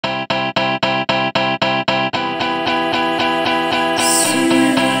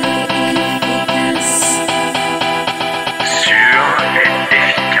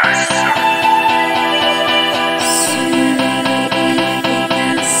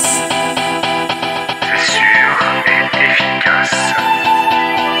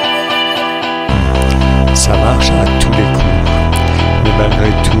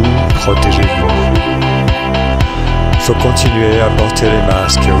malgré tout, protégez-vous. Faut continuer à porter les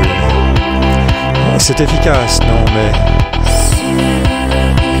masques, oui. C'est efficace, non, mais...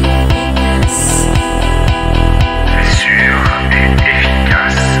 C'est sûr et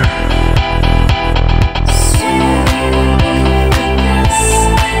efficace.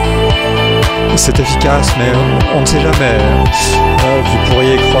 C'est efficace, mais on ne sait jamais. Vous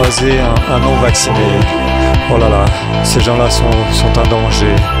pourriez croiser un non-vacciné. Oh là là, ces gens-là sont un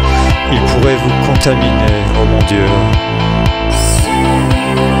danger. Ils pourraient vous contaminer, oh mon Dieu.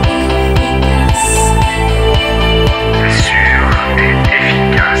 C'est sûr et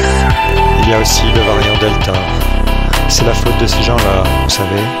efficace. Il y a aussi le variant Delta. C'est la faute de ces gens-là, vous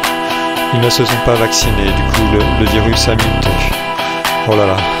savez. Ils ne se sont pas vaccinés, du coup le virus a muté. Oh là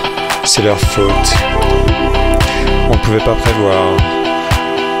là, c'est leur faute. On ne pouvait pas prévoir.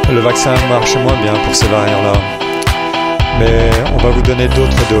 Le vaccin marche moins bien pour ces variants-là. Mais on va vous donner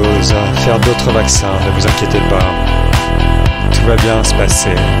d'autres doses, faire d'autres vaccins, ne vous inquiétez pas. Tout va bien se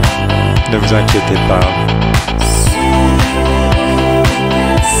passer, ne vous inquiétez pas.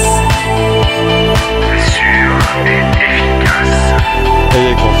 C'est sûr et efficace.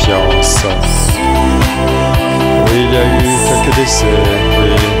 Ayez confiance. Oui, il y a eu quelques décès,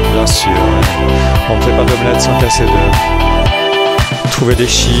 oui, bien sûr. On ne fait pas d'omelette sans casser d'œufs. Trouver des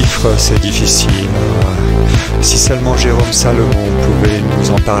chiffres, c'est difficile. Si seulement Jérôme Salomon pouvait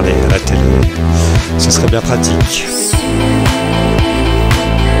nous en parler à la télé, ce serait bien pratique.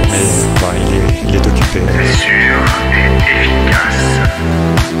 Mais bah, il est occupé. C'est sûr et efficace.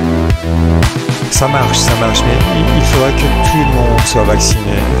 Ça marche, mais il faudra que tout le monde soit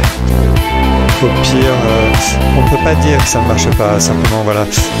vacciné. Au pire, on ne peut pas dire que ça ne marche pas, simplement voilà,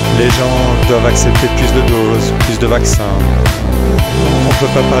 les gens doivent accepter plus de doses, plus de vaccins. On ne peut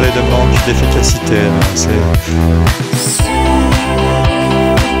pas parler de manque d'efficacité, C'est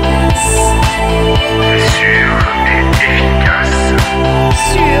sûr et efficace.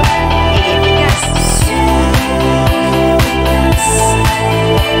 Sûr